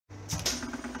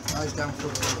Eyes down for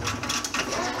the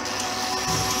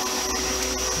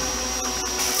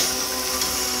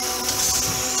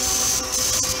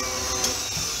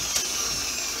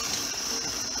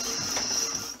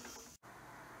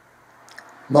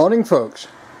morning, folks.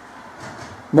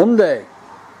 Monday,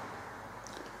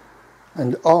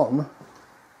 and on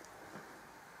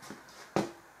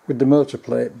with the motor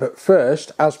plate. But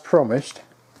first, as promised,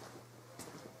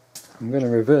 I'm going to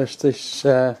reverse this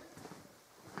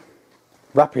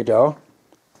Rapido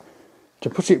to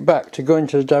put it back to go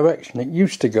into the direction it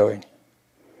used to go in.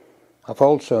 I've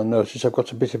also noticed I've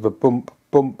got a bit of a bump,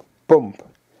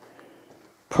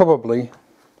 probably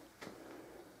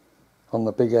on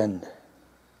the big end.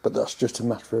 But that's just a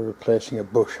matter of replacing a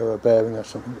bush or a bearing or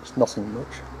something. It's nothing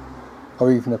much.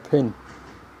 Or even a pin.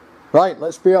 Right,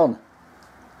 let's be on.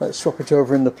 Let's swap it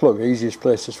over in the plug. Easiest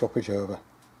place to swap it over.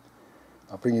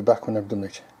 I'll bring you back when I've done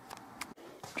it.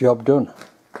 Job done.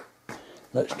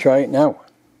 Let's try it now.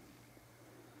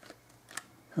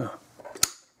 Oh,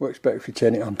 works better if you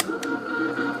turn it on.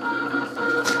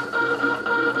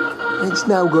 It's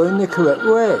now going the correct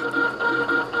way.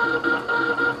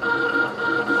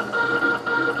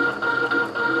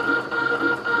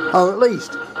 Or at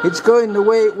least it's going the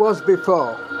way it was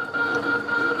before.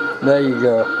 There you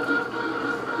go.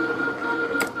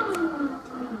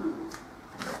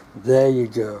 There you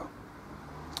go.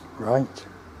 Right.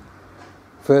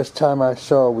 First time I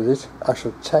saw with it, I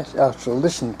shall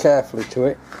listen carefully to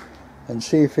it and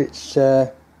see if it's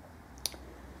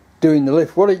doing the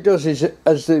lift. What it does is,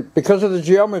 because of the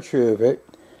geometry of it,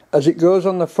 as it goes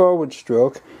on the forward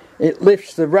stroke, it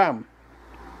lifts the ram.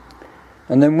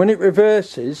 And then when it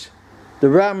reverses, the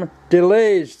ram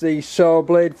delays the saw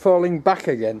blade falling back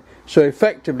again. So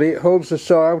effectively it holds the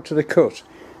saw out of the cut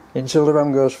until the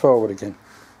ram goes forward again.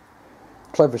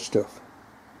 Clever stuff.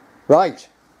 Right,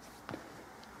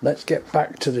 let's get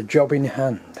back to the job in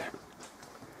hand.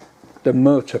 The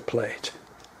motor plate.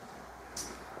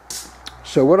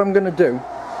 So what I'm going to do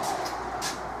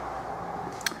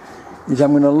is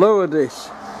I'm going to lower this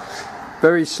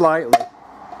very slightly,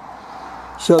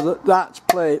 so that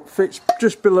plate fits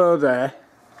just below there,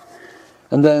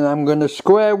 and then I'm going to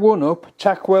square one up,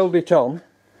 tack weld it on,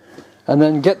 and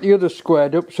then get the other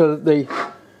squared up so that the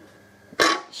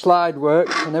slide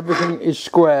works and everything is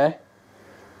square,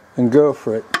 and go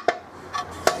for it.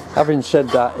 Having said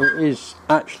that, it is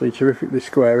actually terrifically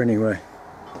square anyway,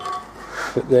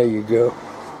 but there you go.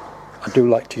 I do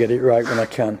like to get it right when I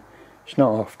can. It's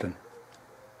not often.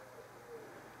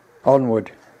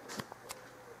 Onward.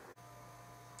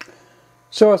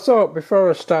 So I thought before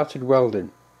I started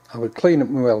welding, I would clean up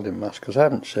my welding mask, because I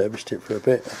haven't serviced it for a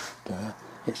bit.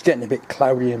 It's getting a bit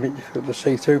cloudy and a bit difficult to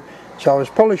see through. So I was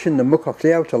polishing the muck off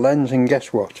the outer lens, and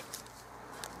guess what?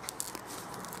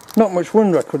 Not much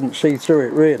wonder I couldn't see through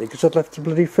it really, because I'd left the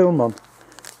bloody film on.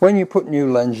 When you put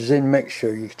new lenses in, make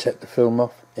sure you take the film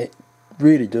off. It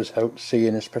really does help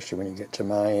seeing, especially when you get to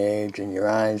my age and your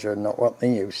eyes are not what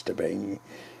they used to be.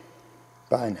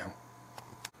 Bye now.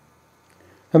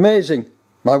 Amazing.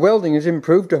 My welding has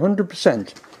improved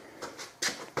 100%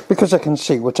 because I can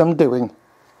see what I'm doing.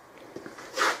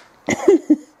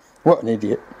 What an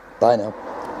idiot. Bye now.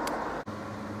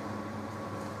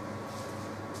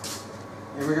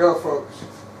 Here we go, folks.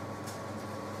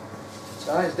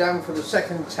 Eyes down for the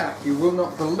second tack. You will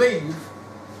not believe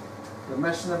the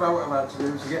messing about I've had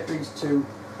to do to get these two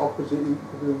opposite each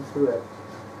other correct.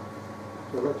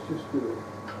 So let's just do it.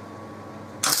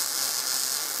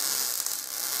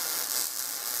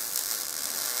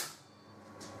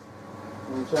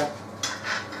 One tack.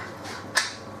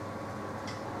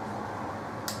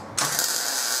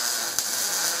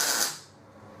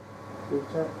 Two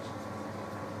tacks.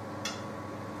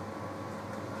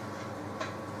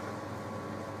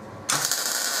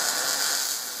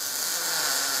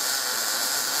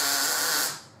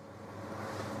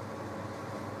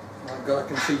 Oh God, I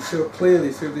can see so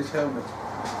clearly through this helmet.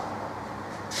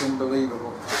 It's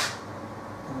unbelievable.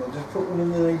 And I'll just put one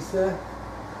underneath there.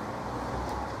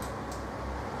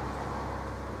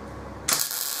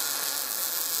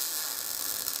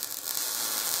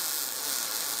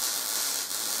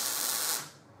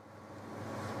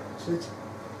 That's it.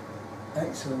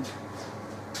 Excellent.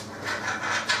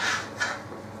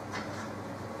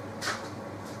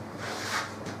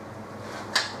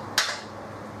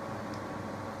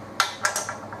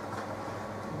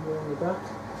 On the back.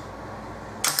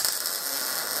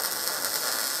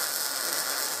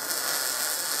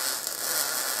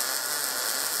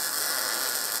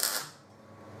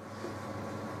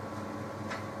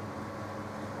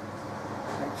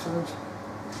 Excellent.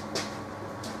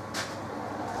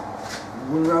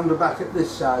 One round the back at this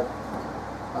side.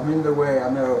 I'm in the way, I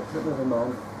know, but never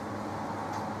mind.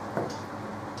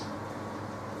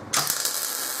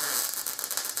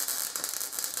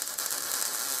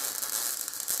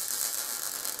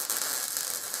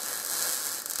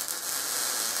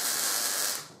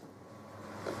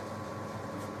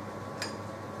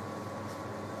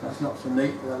 That's not so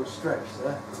neat with those stretch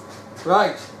there.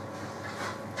 Right.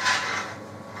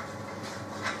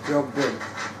 Job done.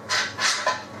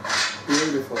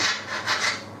 Beautiful.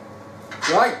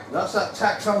 Right, that's that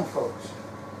tax on, folks.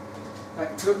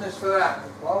 Thank goodness for that.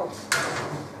 Well,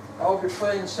 I'll be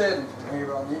plain sailing from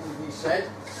here on in, he said,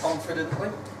 confidently.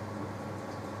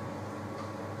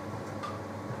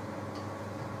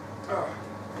 Oh.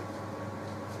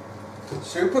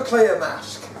 Super clear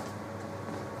mask.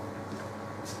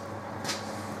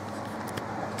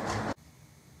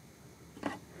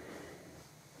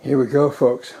 Here we go,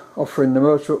 folks, offering the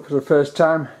motor up for the first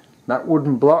time. That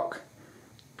wooden block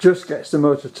just gets the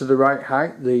motor to the right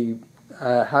height. The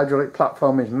hydraulic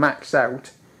platform is maxed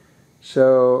out,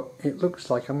 so it looks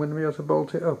like I'm going to be able to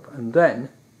bolt it up, and then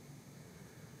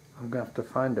I'm going to have to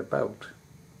find a belt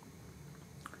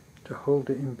to hold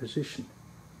it in position,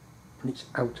 in its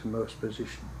outermost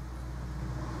position.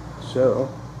 So,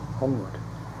 onward.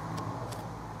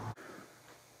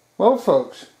 Well,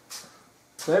 folks,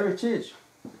 there it is.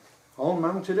 All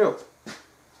mounted up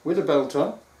with a belt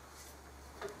on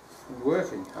and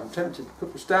working. I'm tempted to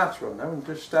put the starter on now and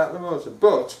just start the motor,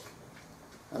 but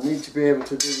I need to be able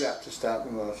to do that to start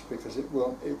the motor, because it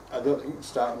won't. I don't think it'll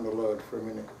start on the load for a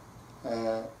minute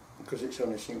because it's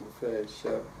only single phase.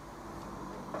 So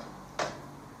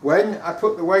when I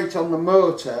put the weight on the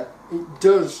motor, it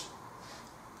does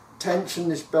tension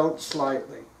this belt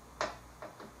slightly,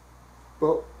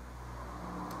 but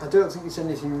I don't think it's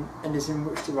anything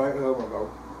much to write home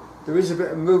about. There is a bit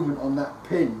of movement on that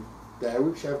pin there,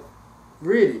 which I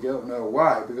really don't know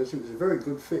why, because it was a very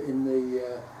good fit in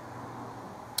the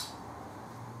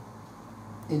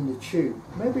tube.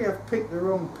 Maybe I've picked the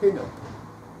wrong pin up.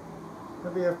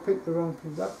 Maybe I've picked the wrong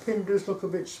pin. That pin does look a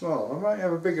bit small. I might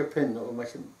have a bigger pin that will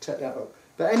make it take that up.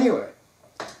 But anyway,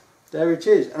 there it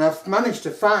is. And I've managed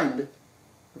to find a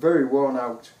very worn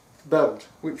out belt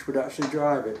which would actually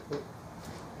drive it. But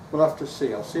we'll have to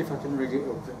see. I'll see if I can rig it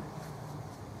up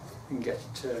and get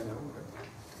a turn over it.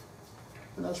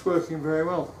 And that's working very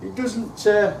well. It doesn't,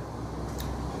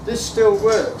 this still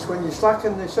works. When you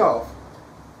slacken this off,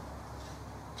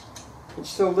 it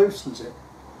still loosens it.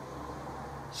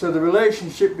 So the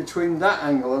relationship between that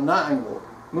angle and that angle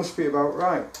must be about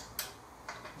right.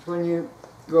 So when you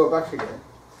go back again,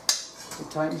 it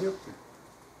tightens up.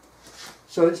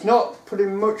 So it's not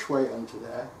putting much weight onto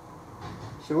there.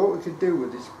 So what we could do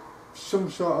with is some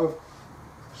sort of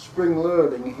spring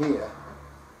loading here,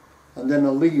 and then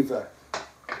a lever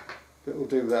that will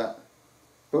do that.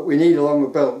 But we need a longer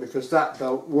belt, because that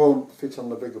belt won't fit on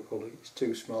the bigger pulley, it's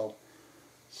too small.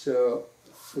 So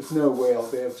there's no way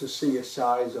I'll be able to see a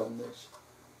size on this.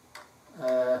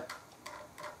 I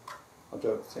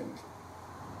don't think.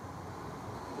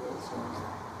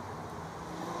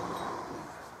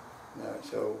 No,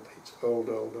 it's old. It's old.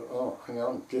 Oh, hang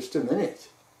on, just a minute.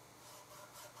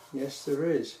 Yes, there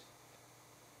is.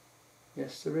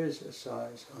 Yes, there is a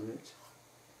size on it.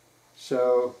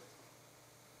 So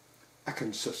I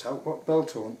can suss out what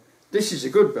belt I want. This is a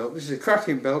good belt. This is a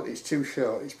cracking belt. It's too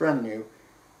short. It's brand new,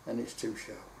 and it's too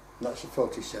short. And that's a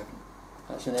 47.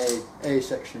 That's an A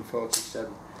section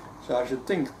 47. So I should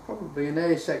think probably an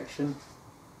A section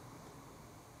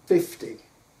 50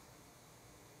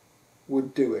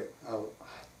 would do it. I'll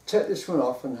take this one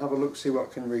off and have a look, see what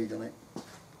I can read on it.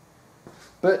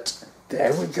 But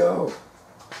there we go.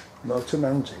 Motor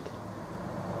mounted.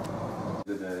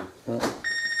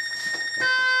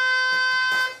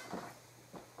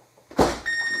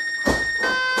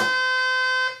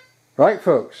 Right,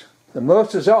 folks, the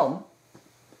motor's on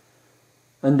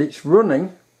and it's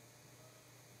running,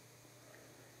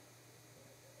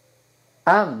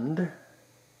 and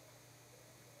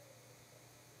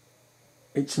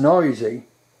it's noisy,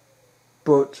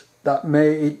 but that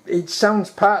it sounds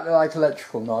partly like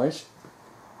electrical noise.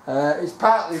 It's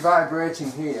partly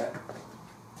vibrating here,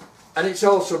 and it's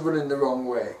also running the wrong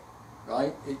way,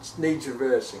 right? It needs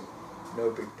reversing,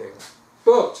 no big deal.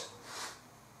 But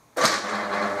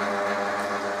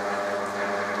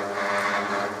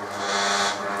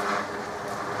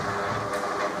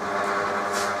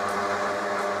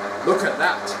look at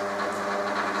that.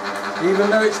 Even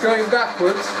though it's going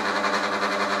backwards.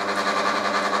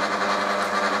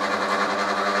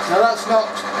 Now that's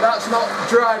not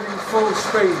driving full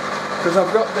speed, because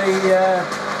I've got the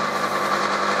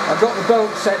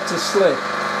belt set to slip,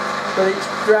 but it's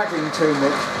dragging too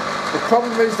much. The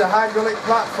problem is the hydraulic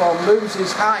platform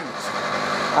loses height,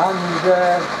 and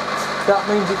that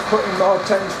means it's putting more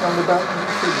tension on the belt than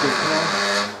it should be.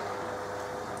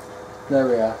 There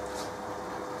we are.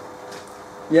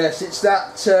 Yes, it's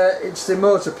that. It's the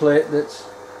motor plate that's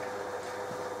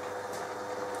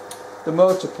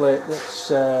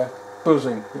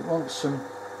buzzing. It wants some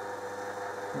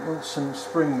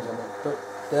springs on it. But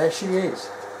there she is.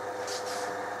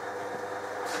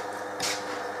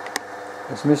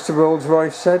 As Mr.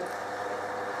 Rolls-Royce said,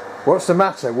 "What's the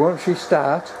matter? Won't she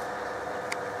start?"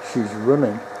 She's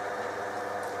running.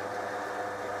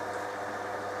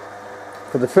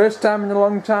 For the first time in a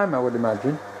long time, I would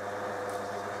imagine.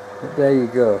 But there you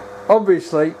go.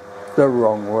 Obviously, the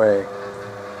wrong way.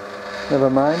 Never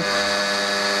mind.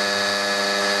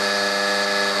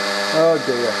 Oh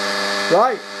dear.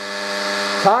 Right.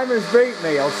 Time has beat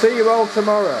me. I'll see you all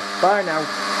tomorrow. Bye now.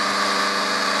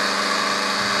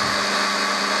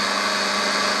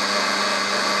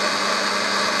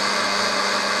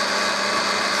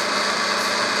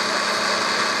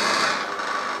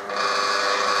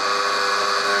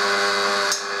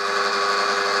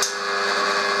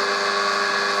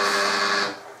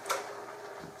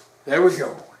 There we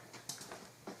go.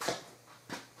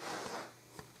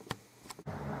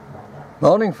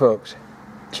 Morning folks.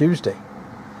 Tuesday.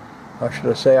 Or should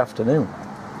I say afternoon.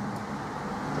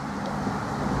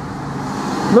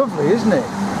 Lovely, isn't it?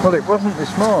 Well, it wasn't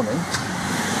this morning.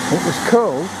 It was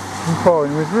cold and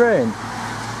pouring with rain.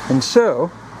 And so,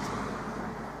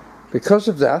 because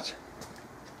of that,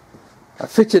 I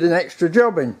fitted an extra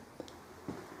job in.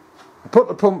 I put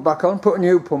the pump back on, put a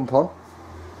new pump on,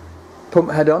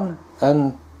 pump head on,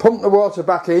 and pumped the water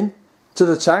back in to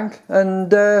the tank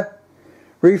and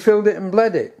refilled it and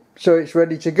bled it so it's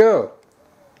ready to go.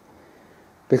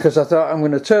 Because I thought I'm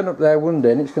going to turn up there one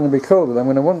day and it's going to be cold and I'm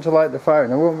going to want to light the fire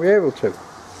and I won't be able to.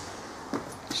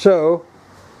 So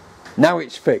now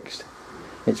it's fixed,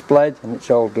 it's bled and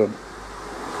it's all done.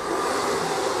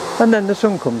 And then the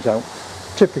sun comes out.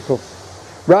 Typical.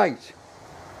 Right,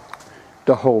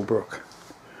 the Holbrook.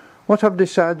 What I've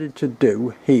decided to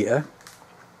do here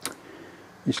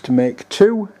is to make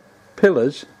 2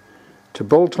 pillars to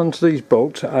bolt onto these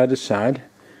bolts at either side,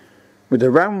 with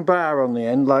a round bar on the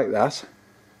end like that,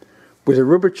 with a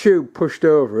rubber tube pushed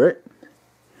over it,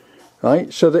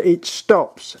 right, so that it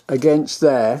stops against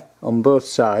there on both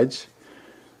sides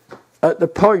at the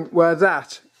point where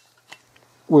that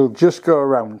will just go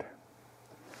around,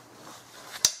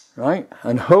 right,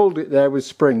 and hold it there with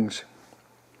springs.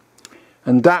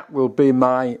 And that will be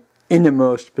my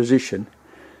innermost position,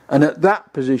 and at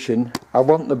that position I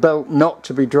want the belt not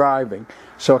to be driving,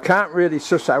 so I can't really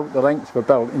suss out the length of a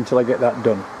belt until I get that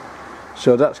done.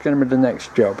 So that's going to be the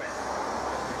next job.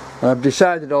 And I've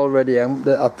decided already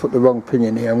that I've put the wrong pin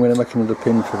in here. I'm going to make another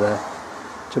pin for there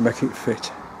to make it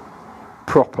fit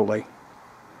properly.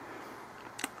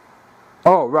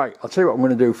 Oh right, I'll tell you what I'm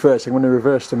going to do first. I'm going to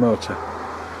reverse the motor.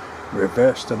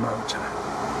 Reverse the motor.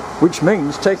 Which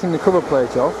means taking the cover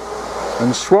plate off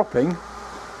and swapping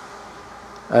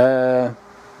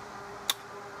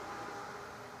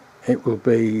it will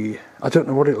be, I don't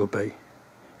know what it will be.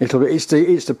 It's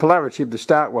the polarity of the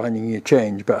start winding you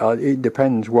change, but it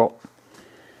depends what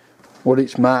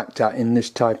it's marked at in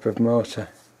this type of motor.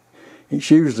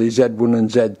 It's usually Z1 and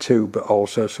Z2, but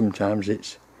also sometimes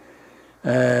it's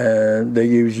they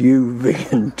use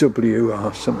UV and W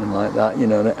or something like that, you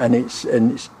know, and it's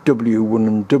W1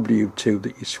 and W2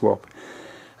 that you swap.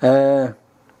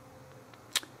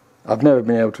 I've never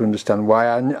been able to understand why.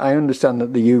 I understand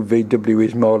that the UVW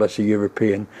is more or less a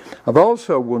European. I've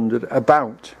also wondered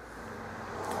about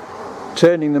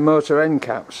turning the motor end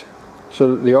caps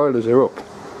so that the oilers are up,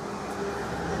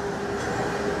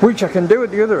 which I can do at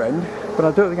the other end, but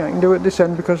I don't think I can do at this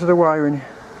end because of the wiring.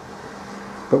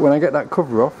 But when I get that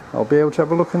cover off, I'll be able to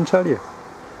have a look and tell you.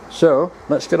 So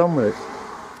let's get on with it.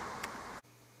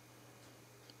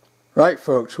 Right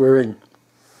folks, we're in.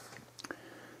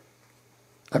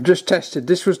 I've just tested.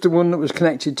 This was the one that was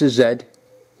connected to Z,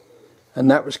 and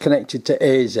that was connected to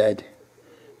AZ.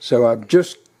 So I've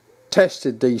just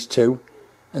tested these two,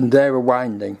 and they're a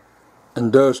winding,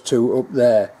 and those two up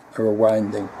there are a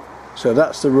winding. So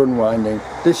that's the run winding.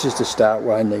 This is the start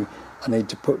winding. I need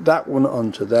to put that one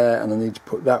onto there, and I need to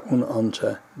put that one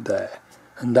onto there,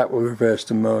 and that will reverse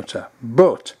the motor.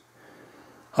 But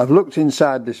I've looked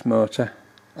inside this motor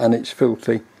and it's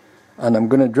filthy, and I'm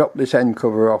going to drop this end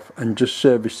cover off and just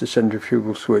service the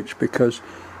centrifugal switch because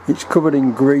it's covered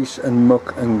in grease and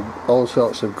muck and all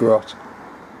sorts of grot,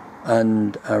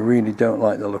 and I really don't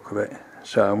like the look of it.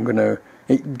 So I'm going to,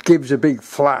 it gives a big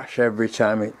flash every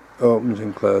time opens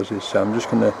and closes, so I'm just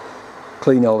going to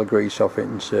clean all the grease off it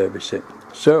and service it.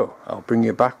 So I'll bring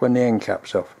you back when the end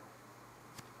cap's off.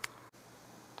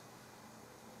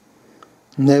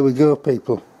 And there we go,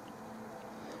 people,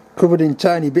 covered in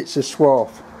tiny bits of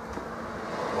swarf,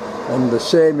 and the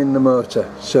same in the motor,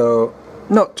 so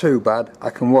not too bad. I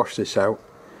can wash this out,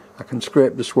 I can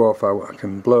scrape the swarf out, I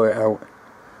can blow it out.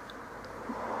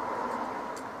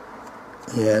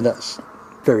 Yeah, that's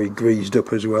very greased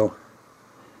up as well,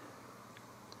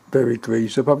 very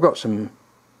greased up. I've got some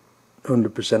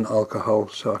 100% alcohol,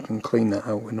 so I can clean that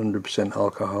out with 100%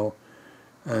 alcohol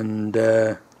and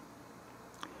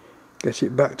get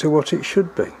it back to what it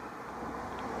should be.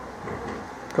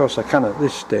 Of course I can at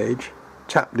this stage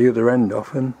tap the other end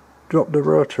off and drop the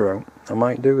rotor out. I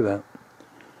might do that,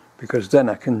 because then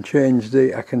I can turn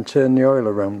the oil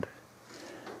around.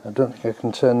 I don't think I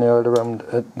can turn the oil around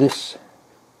at this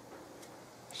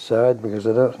side because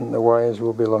I don't think the wires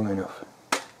will be long enough.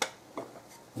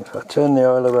 If I turn the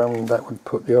oil around, that would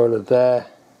put the oiler there.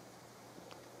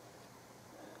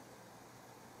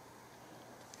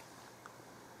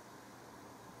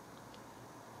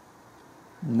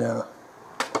 No.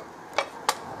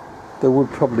 There would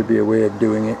probably be a way of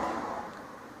doing it,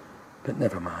 but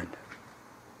never mind.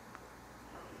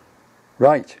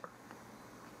 Right,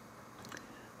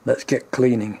 let's get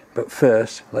cleaning, but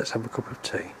first let's have a cup of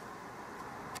tea.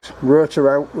 Rotor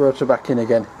out, rotor back in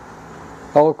again,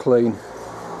 all clean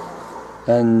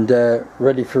and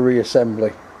ready for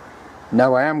reassembly.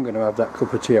 Now I am going to have that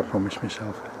cup of tea I promised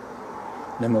myself,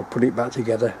 then we'll put it back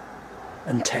together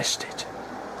and test it.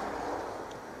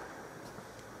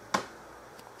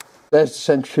 There's the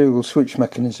centrifugal switch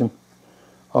mechanism,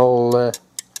 all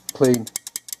clean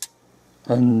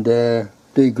and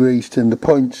degreased, and the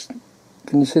points,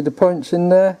 can you see the points in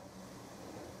there?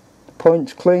 The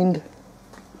points cleaned,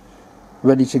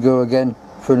 ready to go again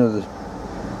for another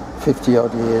 50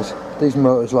 odd years. These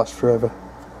motors last forever,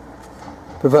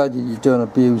 provided you don't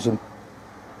abuse them.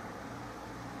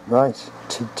 Right,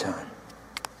 tea time.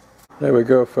 There we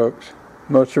go, folks,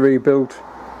 motor rebuilt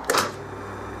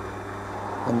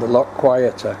and a lot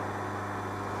quieter,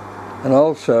 and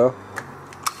also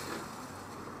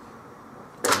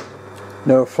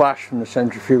no flash from the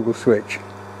centrifugal switch,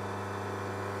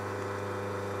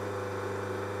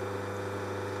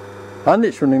 and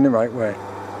it's running the right way.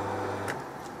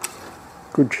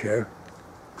 Good show.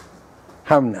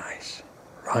 How nice.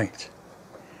 Right,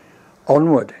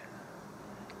 onward.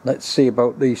 Let's see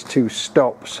about these two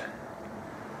stops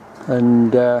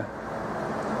and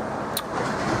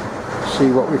see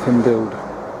what we can build.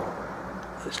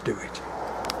 Let's do it.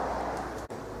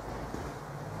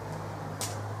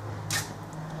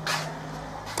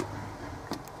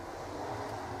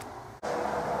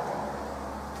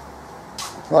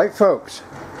 Right, folks,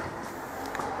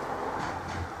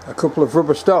 a couple of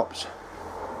rubber stops,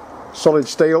 solid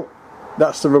steel,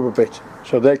 that's the rubber bit,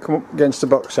 so they come up against the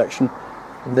box section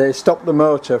and they stop the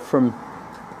motor from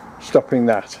stopping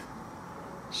that.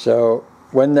 So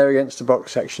when they're against the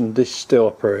box section, this still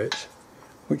operates,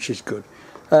 which is good.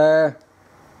 I've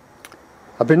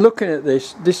been looking at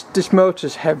this this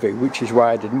motor's heavy, which is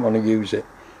why I didn't want to use it,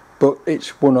 but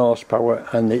it's 1 horsepower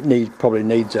and it probably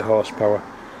needs a horsepower.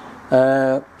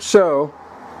 So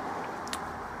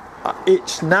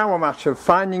it's now a matter of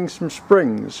finding some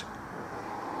springs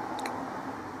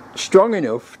strong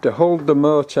enough to hold the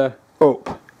motor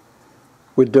up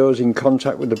with those in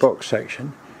contact with the box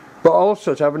section, but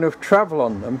also to have enough travel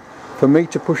on them for me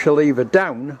to push a lever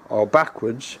down or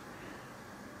backwards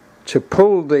to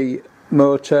pull the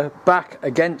motor back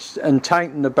against and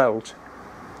tighten the belt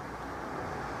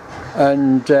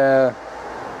and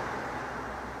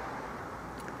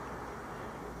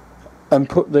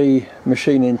put the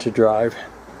machine into drive.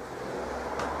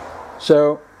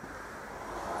 So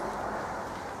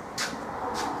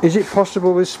is it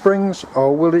possible with springs,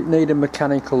 or will it need a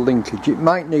mechanical linkage? It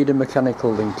might need a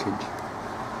mechanical linkage,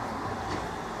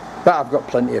 but I've got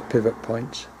plenty of pivot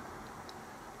points.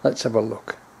 Let's have a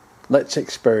look. Let's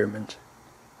experiment.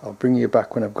 I'll bring you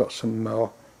back when I've got some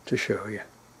more to show you.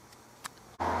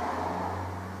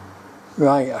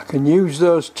 Right, I can use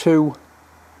those two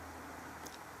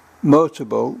motor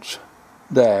bolts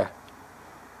there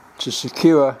to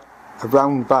secure a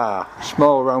round bar, a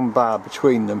small round bar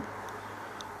between them,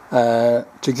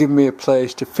 to give me a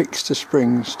place to fix the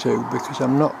springs to, because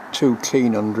I'm not too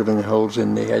keen on drilling holes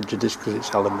in the edge of this because it's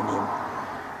aluminium.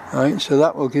 Right, so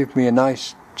that will give me a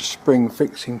nice spring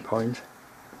fixing point,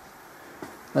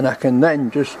 and I can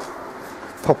then just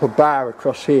pop a bar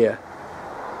across here,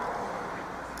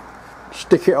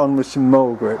 stick it on with some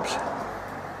mole grips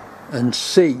and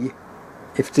see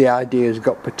if the idea's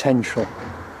got potential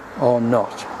or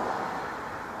not.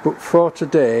 But for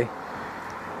today,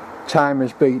 time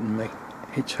has beaten me.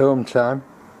 It's home time,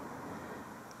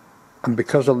 and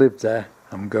because I live there,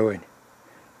 I'm going.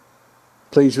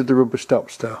 Pleased with the rubber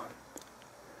stops though.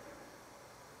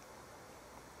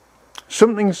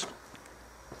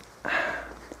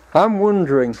 I'm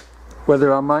wondering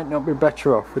whether I might not be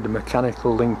better off with a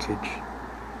mechanical linkage.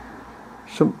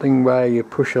 Something where you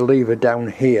push a lever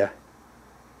down here.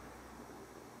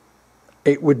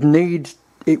 It would need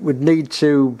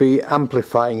to be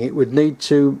amplifying. It would need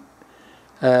to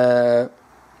it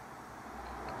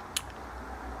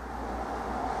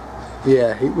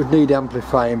would need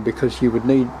amplifying, because you would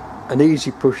need an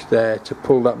easy push there to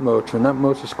pull that motor, and that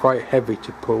motor's quite heavy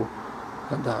to pull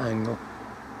at that angle.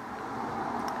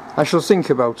 I shall think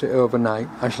about it overnight.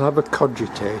 I shall have a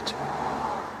cogitate.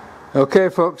 Okay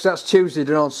folks, that's Tuesday,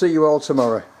 and I'll see you all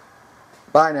tomorrow.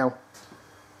 Bye now.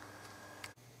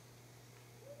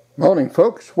 Morning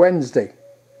folks, Wednesday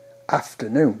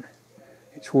afternoon.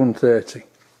 It's 1:30.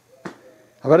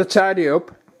 I've had to tidy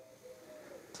up,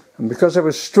 and because I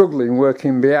was struggling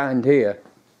working behind here,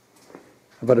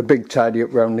 I've had a big tidy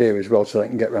up round here as well, so I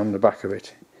can get round the back of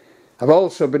it. I've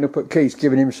also been up at Keith's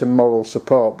giving him some moral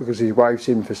support, because his wife's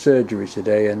in for surgery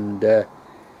today, and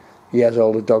he has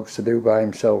all the dogs to do by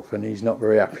himself, and he's not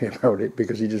very happy about it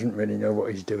because he doesn't really know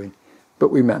what he's doing. But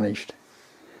we managed.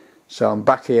 So I'm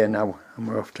back here now, and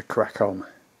we're off to crack on.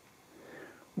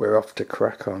 We're off to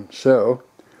crack on. So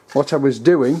what I was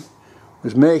doing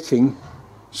was making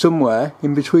somewhere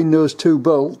in between those two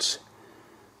bolts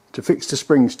to fix the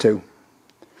springs to,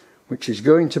 which is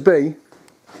going to be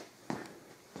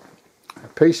a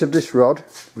piece of this rod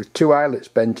with two eyelets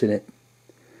bent in it.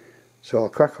 So I'll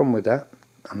crack on with that,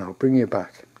 and I'll bring you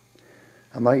back.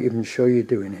 I might even show you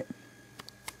doing it.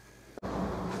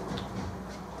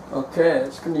 Okay,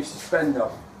 let's finish the suspend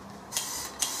off.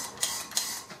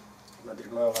 Bloody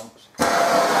glow lamps. I'm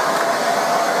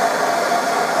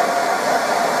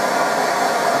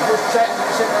just checking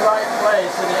it's in the right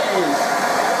place, and it is,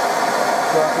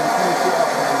 so I can finish it off.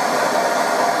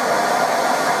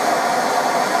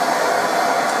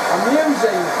 I'm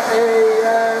using a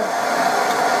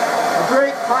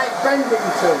brake pipe bending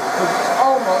tool because it's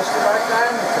almost the right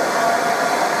diameter.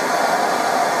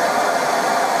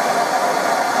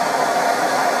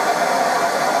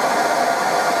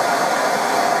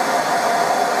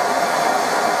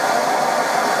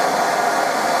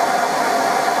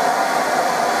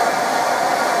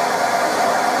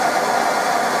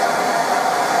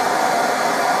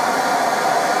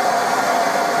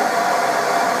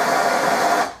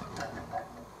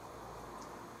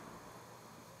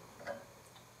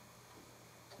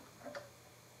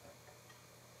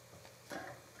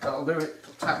 That'll do it.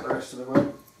 I'll tap the rest of the way.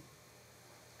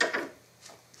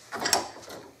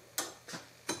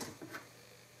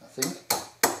 I think.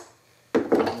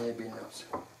 Maybe not.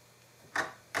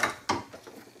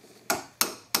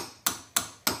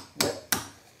 Yep.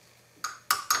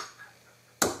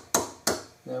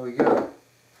 There we go.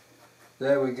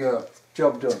 There we go.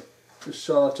 Job done. Just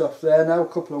saw it off there now, a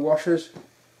couple of washers,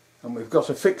 and we've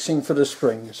got a fixing for the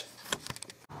springs.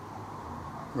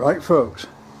 Right folks.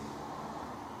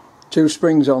 Two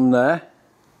springs on there,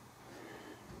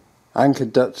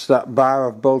 anchored, that's that bar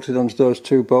I've bolted onto those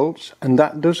two bolts, and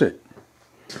that does it.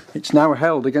 It's now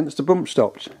held against the bump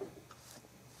stops.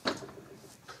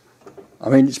 I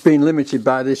mean, it's been limited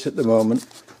by this at the moment.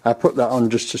 I put that on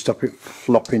just to stop it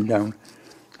flopping down.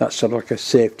 That's sort of like a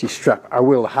safety strap. I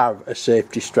will have a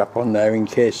safety strap on there in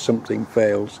case something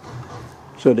fails,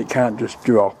 so that it can't just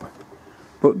drop.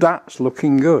 But that's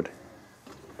looking good.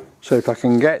 So if I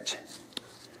can get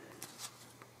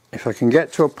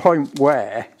to a point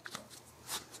where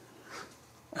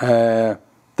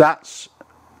that's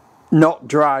not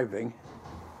driving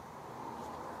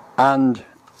and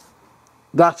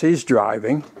that is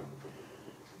driving,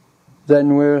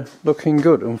 then we're looking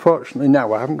good. Unfortunately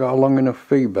now I haven't got a long enough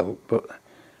V-belt, but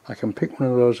I can pick one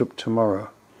of those up tomorrow.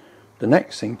 The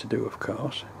next thing to do, of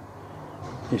course,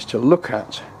 is to look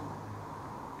at,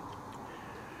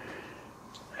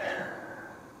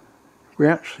 we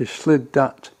actually slid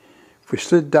that. If we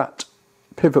slid that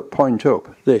pivot point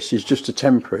up, this is just a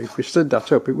temporary, if we slid that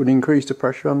up it would increase the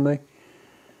pressure on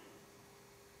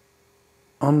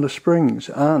the springs,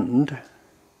 and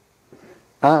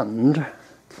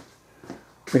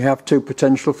we have two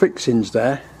potential fixings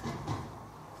there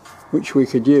which we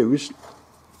could use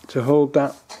to hold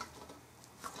that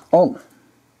on,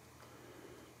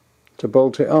 to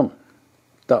bolt it on.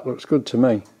 That looks good to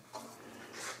me.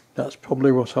 That's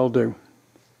probably what I'll do.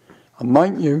 I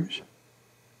might use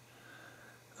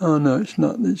Oh no, it's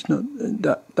not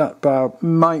that bar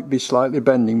might be slightly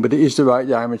bending, but it is the right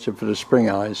diameter for the spring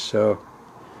eyes, so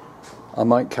I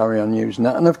might carry on using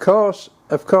that. And of course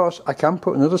I can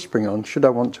put another spring on should I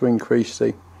want to increase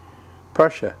the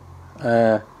pressure.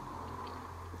 Yeah,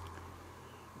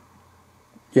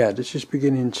 this is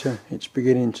beginning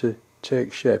to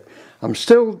take shape. I'm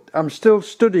still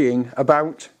studying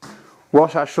about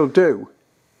what I shall do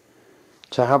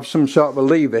to have some sort of a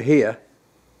lever here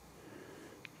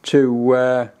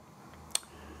to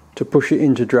push it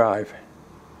into drive.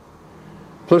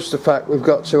 Plus the fact we've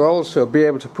got to also be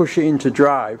able to push it into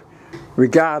drive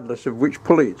regardless of which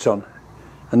pulley it's on,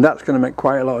 and that's going to make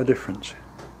quite a lot of difference.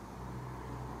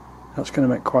 That's going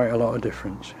to make quite a lot of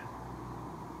difference.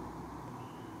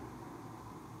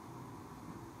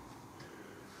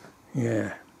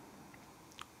 Yeah.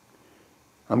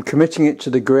 I'm committing it to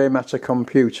the grey matter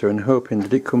computer and hoping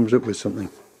that it comes up with something.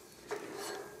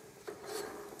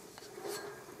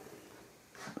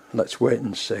 Let's wait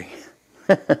and see.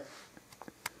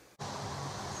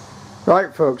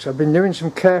 Right folks, I've been doing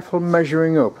some careful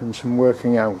measuring up and some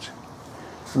working out,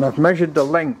 and I've measured the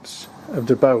lengths of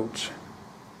the belts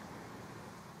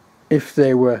if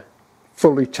they were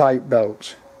fully tight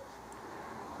belts,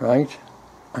 right?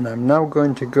 And I'm now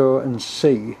going to go and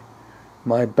see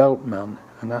my belt man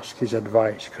and ask his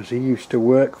advice, because he used to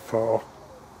work for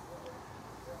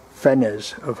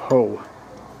Fenners of Hull,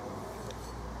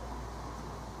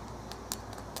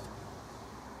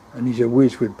 and he's a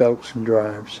whiz with belts and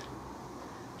drives.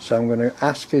 So I'm going to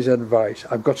ask his advice.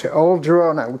 I've got it all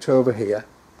drawn out over here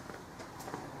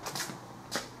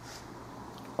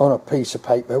on a piece of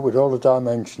paper with all the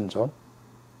dimensions on.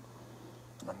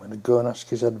 I'm going to go and ask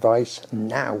his advice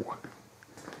now.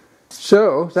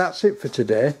 So that's it for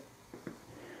today.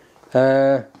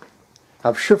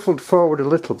 I've shuffled forward a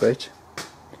little bit,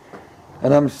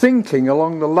 and I'm thinking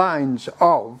along the lines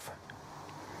of,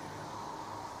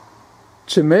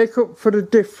 to make up for the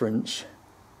difference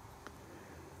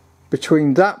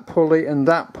between that pulley and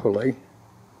that pulley,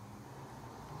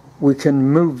 we can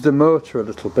move the motor a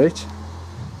little bit,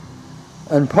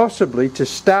 and possibly to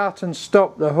start and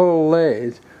stop the whole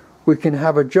lathe we can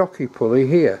have a jockey pulley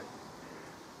here.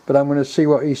 But I'm going to see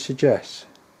what he suggests.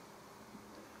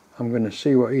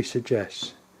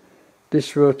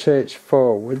 This rotates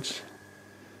forwards,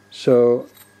 so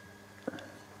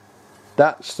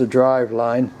that's the drive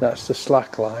line, that's the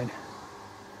slack line.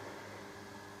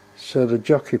 So the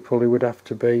jockey pulley would have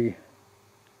to be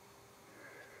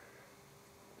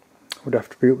up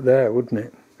there, wouldn't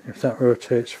it? If that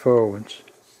rotates forwards.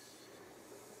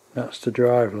 That's the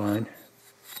drive line.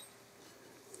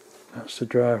 That's the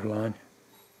drive line.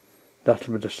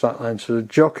 That'll be the slack line. So the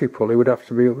jockey pulley would have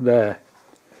to be up there.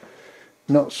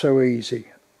 Not so easy.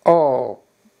 Or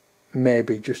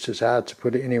maybe just as hard to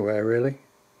put it anywhere, really.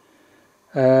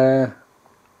 I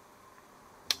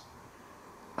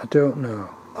don't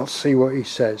know. I'll see what he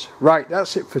says. Right,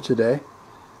 that's it for today.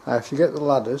 I have to get the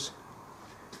ladders.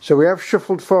 So we have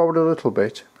shuffled forward a little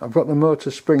bit. I've got the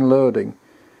motor spring loading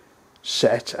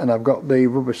set, and I've got the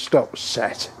rubber stop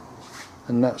set,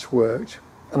 and that's worked.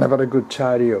 And I've had a good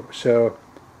tidy up, so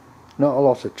not a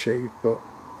lot achieved, but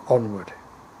onward.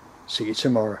 See you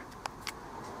tomorrow.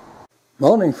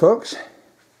 Morning folks.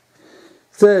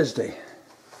 Thursday,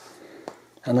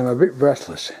 and I'm a bit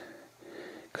breathless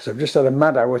because I've just had a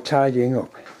mad hour tidying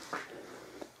up.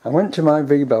 I went to my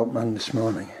V-belt man this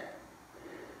morning,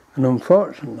 and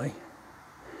unfortunately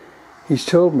he's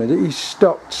told me that he's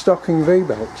stopped stocking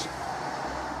V-belts,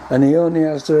 and he only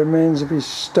has the remains of his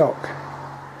stock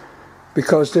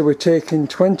because they were taking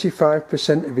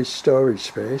 25% of his storage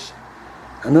space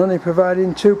and only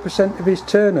providing 2% of his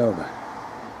turnover,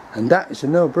 and that is a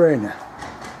no-brainer.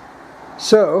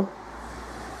 So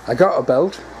I got a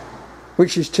belt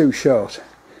which is too short,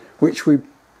 which we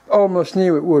almost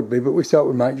knew it would be, but we thought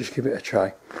we might just give it a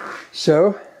try.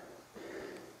 So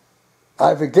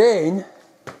I've again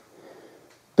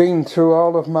been through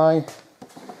all of my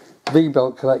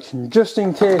V-belt collection, just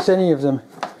in case any of them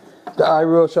that I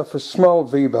wrote off as small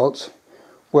V-belts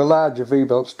were larger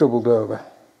V-belts doubled over,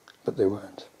 but they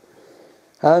weren't.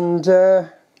 And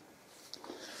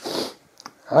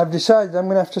I've decided I'm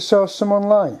going to have to source some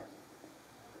online.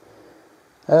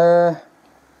 They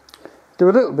were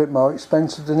a little bit more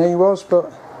expensive than he was,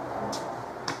 but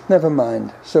never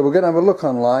mind. So we're going to have a look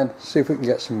online, see if we can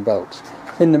get some belts.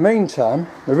 In the meantime,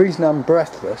 the reason I'm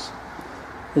breathless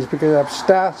is because I've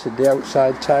started the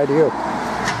outside tidy up.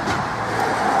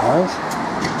 Right?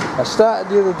 I started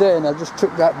the other day and I just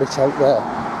took that bit out there.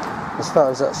 As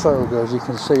far as that soil goes, you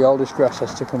can see all this grass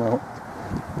has to come out.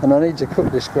 And I need to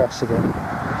cut this grass again.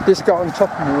 this got on top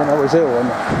of me when I was ill and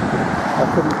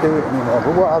I couldn't do it anymore.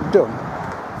 But what I've done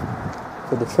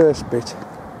for the first bit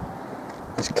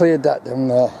is cleared that down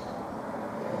there.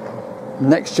 The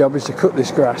next job is to cut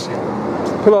this grass,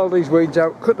 pull all these weeds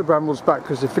out, cut the brambles back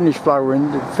because they finished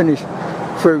flowering, they finished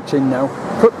fruiting now.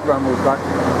 Cut the brambles back,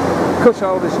 cut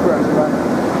all this grass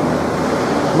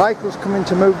back. Michael's coming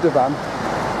to move the van,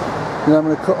 and I'm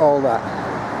going to cut all that.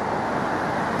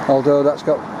 Although that's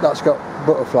got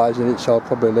butterflies in it, so I'll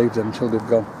probably leave them until they've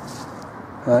gone.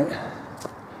 Right.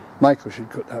 Michael should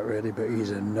cut that really, but he's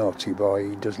a naughty boy.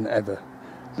 He doesn't ever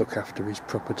look after his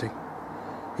property.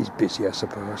 He's busy, I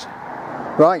suppose.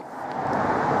 Right.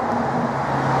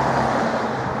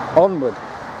 Onward.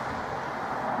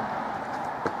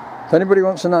 If anybody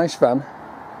wants a nice van,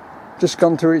 just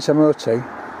gone through its MOT.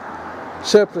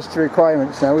 Surplus to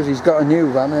requirements now, as he's got a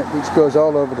new van which goes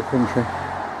all over the country.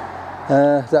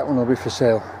 That one will be for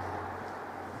sale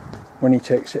when he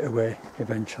takes it away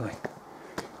eventually.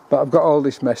 But I've got all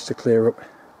this mess to clear up.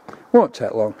 Won't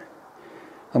take long.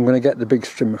 I'm going to get the big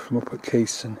strimmer from up at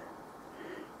Keith's and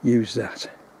use that.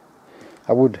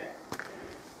 I would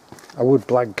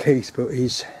blag Keith, but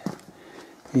he's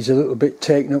a little bit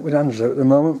taken up with Angela at the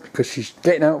moment because she's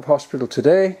getting out of hospital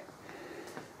today.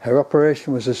 Her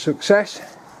operation was a success.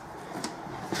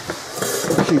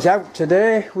 She's out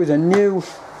today with a new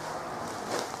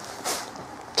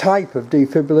type of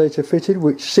defibrillator fitted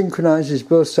which synchronises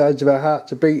both sides of her heart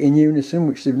to beat in unison,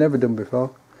 which they've never done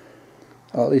before.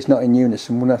 Or at least not in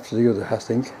unison, one after the other, I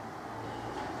think.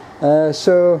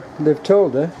 So they've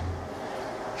told her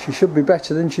she should be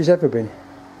better than she's ever been,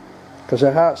 because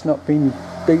her heart's not been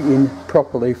beating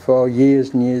properly for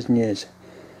years and years and years.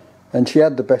 And she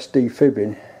had the best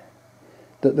defibbing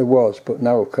that there was, but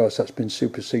now of course that's been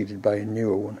superseded by a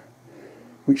newer one,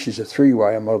 which is a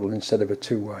 3-wire model instead of a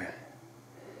 2-wire.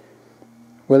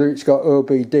 Whether it's got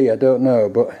OBD I don't know,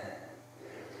 but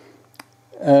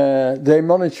they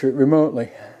monitor it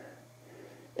remotely.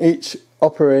 It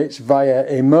operates via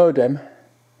a modem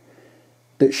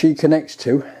that she connects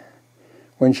to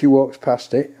when she walks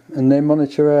past it, and they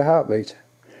monitor her heartbeat,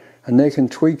 and they can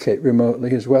tweak it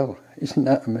remotely as well. Isn't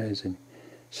that amazing?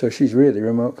 So she's really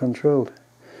remote controlled.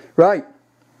 Right,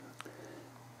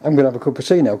 I'm going to have a cup of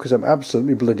tea now because I'm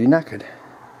absolutely bloody knackered.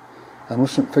 I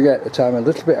mustn't forget that I'm a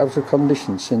little bit out of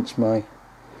condition since my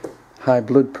high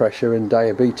blood pressure and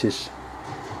diabetes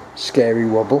scary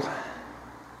wobble,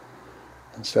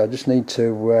 and so I just need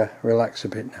to relax a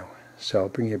bit now. So I'll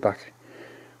bring you back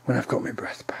when I've got my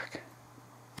breath back.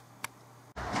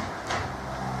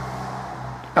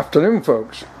 Afternoon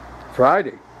folks,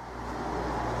 Friday,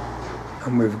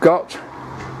 and we've got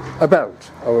a belt,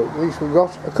 or at least we've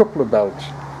got a couple of belts.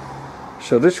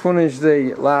 So this one is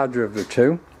the larger of the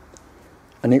two,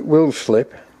 and it will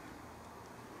slip,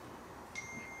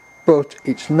 but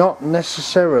it's not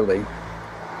necessarily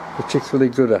particularly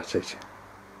good at it.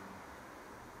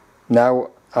 Now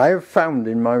I have found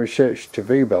in my research to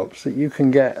V-belts that you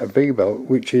can get a V-belt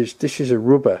which is, this is a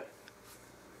rubber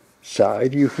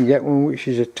side, you can get one which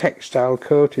is a textile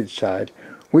coated side,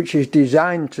 which is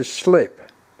designed to slip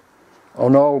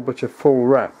on all but a full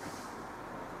wrap.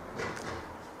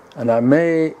 And I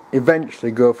may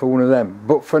eventually go for one of them,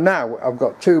 but for now I've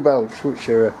got two belts which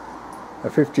are a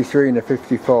 53 and a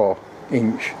 54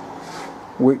 inch,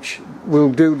 which will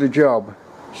do the job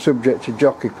subject to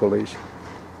jockey pulleys.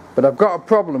 But I've got a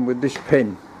problem with this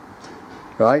pin,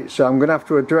 right, so I'm going to have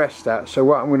to address that. So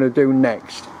what I'm going to do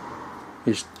next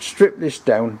is strip this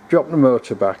down, drop the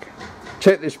motor back,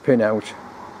 take this pin out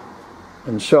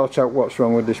and sort out what's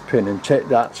wrong with this pin, and take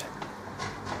that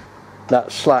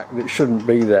slack that shouldn't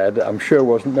be there, that I'm sure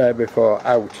wasn't there before,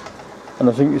 out. And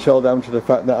I think it's all down to the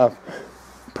fact that I've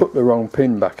put the wrong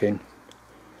pin back in,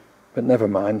 but never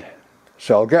mind.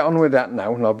 So I'll get on with that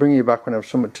now, and I'll bring you back when I have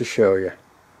something to show you.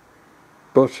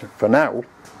 But for now,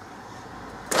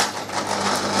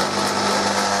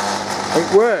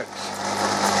 it works.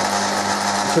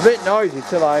 It's a bit noisy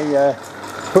till I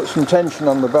put some tension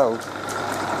on the belt,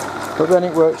 but then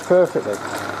it works perfectly,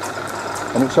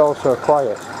 and it's also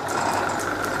quiet.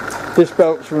 This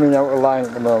belt's running out of line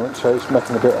at the moment, so it's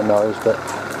making a bit of noise, but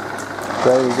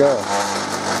there you go.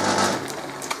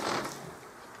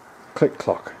 Click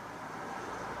clock.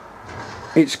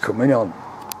 It's coming on.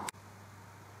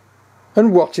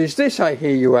 And what is this, I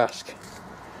hear you ask?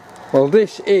 Well,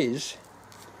 this is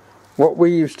what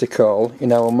we used to call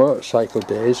in our motorcycle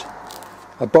days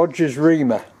a bodger's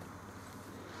reamer.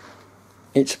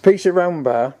 It's a piece of round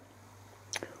bar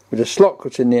with a slot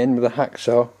cut in the end with a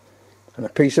hacksaw and a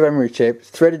piece of emery tape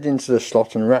threaded into the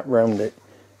slot and wrapped round it,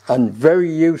 and very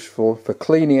useful for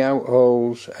cleaning out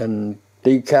holes and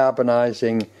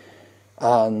decarbonising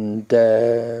and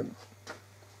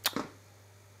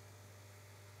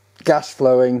gas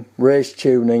flowing, race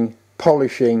tuning,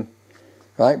 polishing,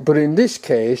 right? But in this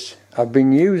case I've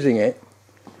been using it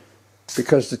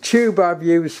because the tube I've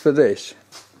used for this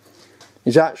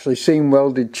is actually seam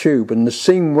welded tube, and the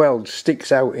seam weld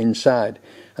sticks out inside,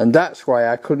 and that's why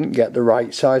I couldn't get the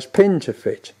right size pin to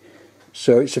fit.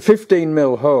 So it's a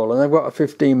 15mm hole, and I've got a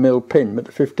 15mm pin, but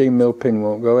the 15mm pin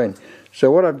won't go in.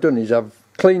 So what I've done is I've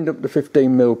cleaned up the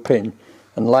 15mm pin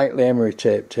and lightly emery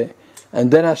taped it, and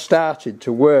then I started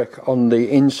to work on the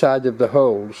inside of the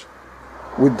holes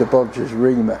with the bodger's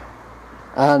reamer,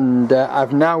 and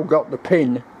I've now got the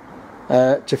pin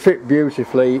to fit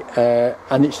beautifully,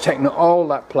 and it's taken all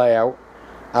that play out,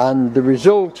 and the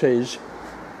result is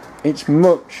it's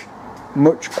much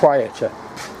quieter.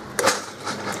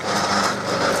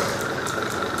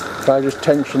 If I just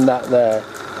tension that there,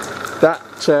 that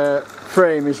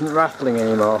frame isn't rattling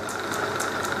anymore,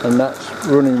 and that's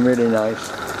running really nice.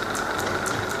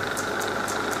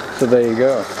 So there you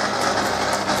go.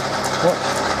 What's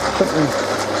something?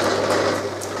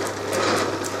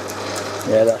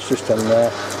 Yeah, that's just on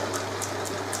there.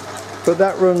 But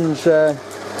that runs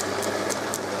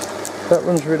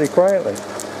really quietly.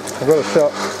 I've got to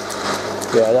sort.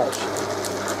 Yeah, that's.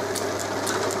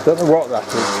 Don't know what that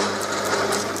is.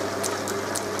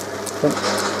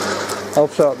 I'll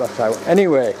sort that out.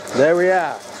 Anyway, there we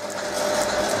are.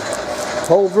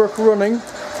 Holbrook running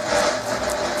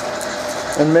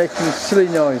and making silly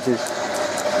noises.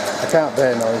 I can't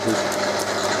bear noises.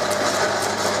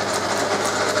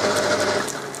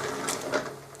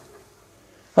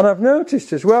 And I've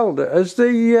noticed as well that as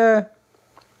the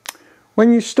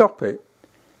when you stop it,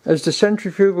 as the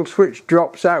centrifugal switch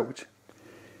drops out,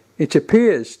 it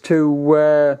appears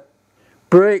to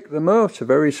break the motor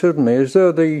very suddenly, as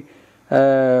though the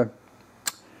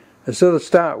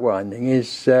start winding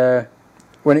is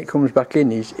when it comes back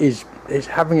in is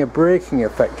having a braking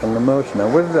effect on the motor. Now,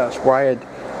 whether that's wired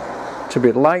to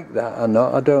be like that or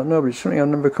not, I don't know, but it's something I've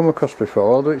never come across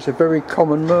before, although it's a very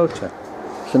common motor.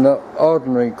 It's an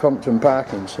ordinary Compton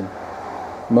Parkinson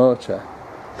motor,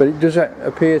 but it does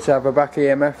appear to have a back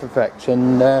EMF effect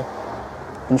and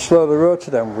slow the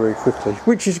rotor down very quickly,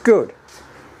 which is good.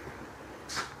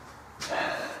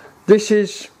 This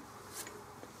is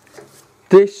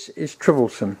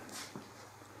troublesome.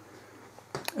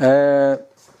 My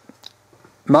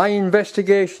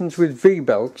investigations with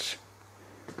V-belts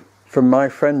from my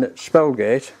friend at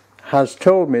Spellgate has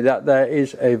told me that there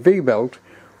is a V-belt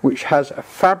which has a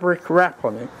fabric wrap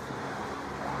on it,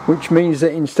 which means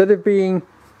that instead of being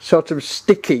sort of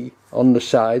sticky on the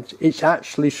sides, it's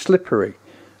actually slippery,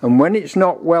 and when it's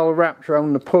not well wrapped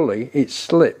around the pulley, it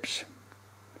slips.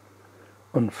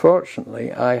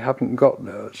 Unfortunately, I haven't got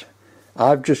those.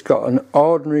 I've just got an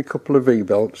ordinary couple of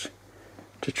V-belts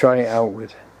to try it out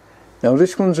with. Now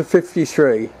this one's a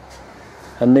 53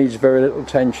 and needs very little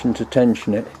tension to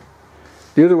tension it.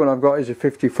 The other one I've got is a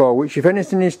 54, which if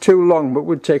anything is too long but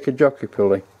would take a jockey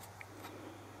pulley.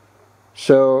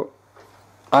 So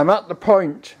I'm at the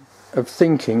point of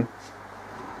thinking,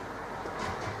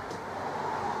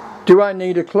 do I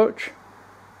need a clutch?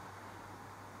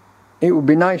 It would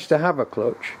be nice to have a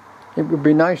clutch. It would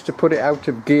be nice to put it out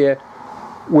of gear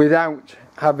without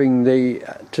having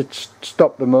to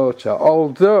stop the motor,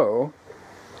 although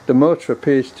the motor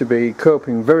appears to be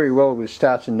coping very well with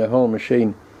starting the whole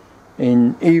machine.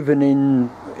 Even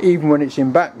when it's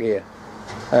in back gear,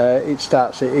 it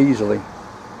starts it easily.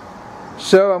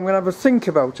 So I'm going to have a think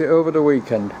about it over the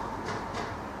weekend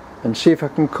and see if I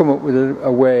can come up with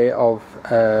a way of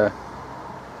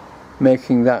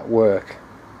making that work.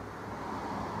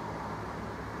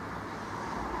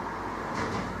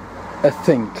 I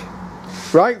think.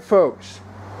 Right folks,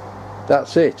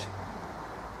 that's it.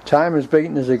 Time has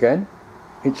beaten us again.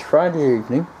 It's Friday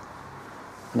evening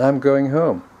and I'm going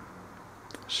home.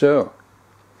 So,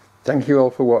 thank you all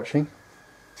for watching.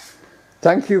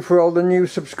 Thank you for all the new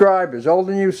subscribers. All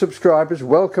the new subscribers,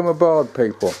 welcome aboard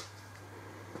people.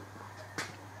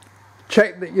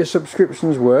 Check that your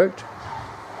subscriptions worked,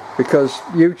 because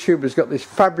YouTube has got this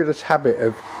fabulous habit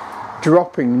of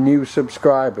dropping new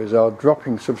subscribers or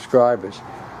dropping subscribers.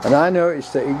 And I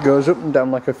noticed that it goes up and down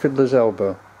like a fiddler's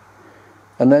elbow.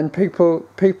 And then people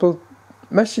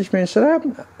message me and said,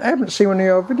 I haven't seen one of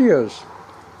your videos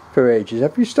for ages,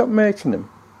 have you stopped making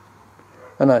them?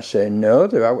 And I say, no,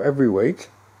 they're out every week.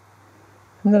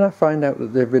 And then I find out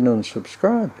that they've been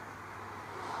unsubscribed.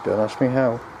 Don't ask me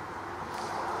how.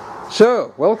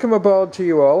 So, welcome aboard to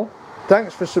you all.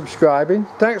 Thanks for subscribing.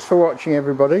 Thanks for watching,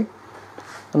 everybody.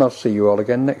 And I'll see you all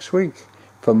again next week.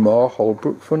 for more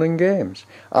Holbrook fun and games.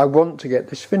 I want to get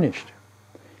this finished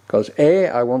because A,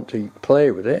 I want to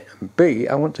play with it, and B,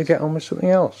 I want to get on with something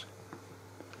else.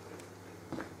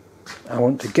 I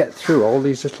want to get through all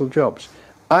these little jobs.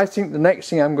 I think the next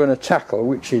thing I'm going to tackle,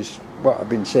 which is what I've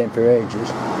been saying for ages,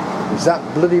 is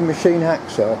that bloody machine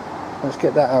hacksaw. Let's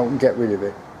get that out and get rid of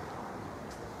it.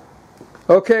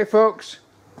 Okay folks,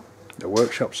 the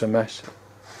workshop's a mess.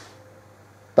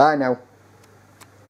 Bye now.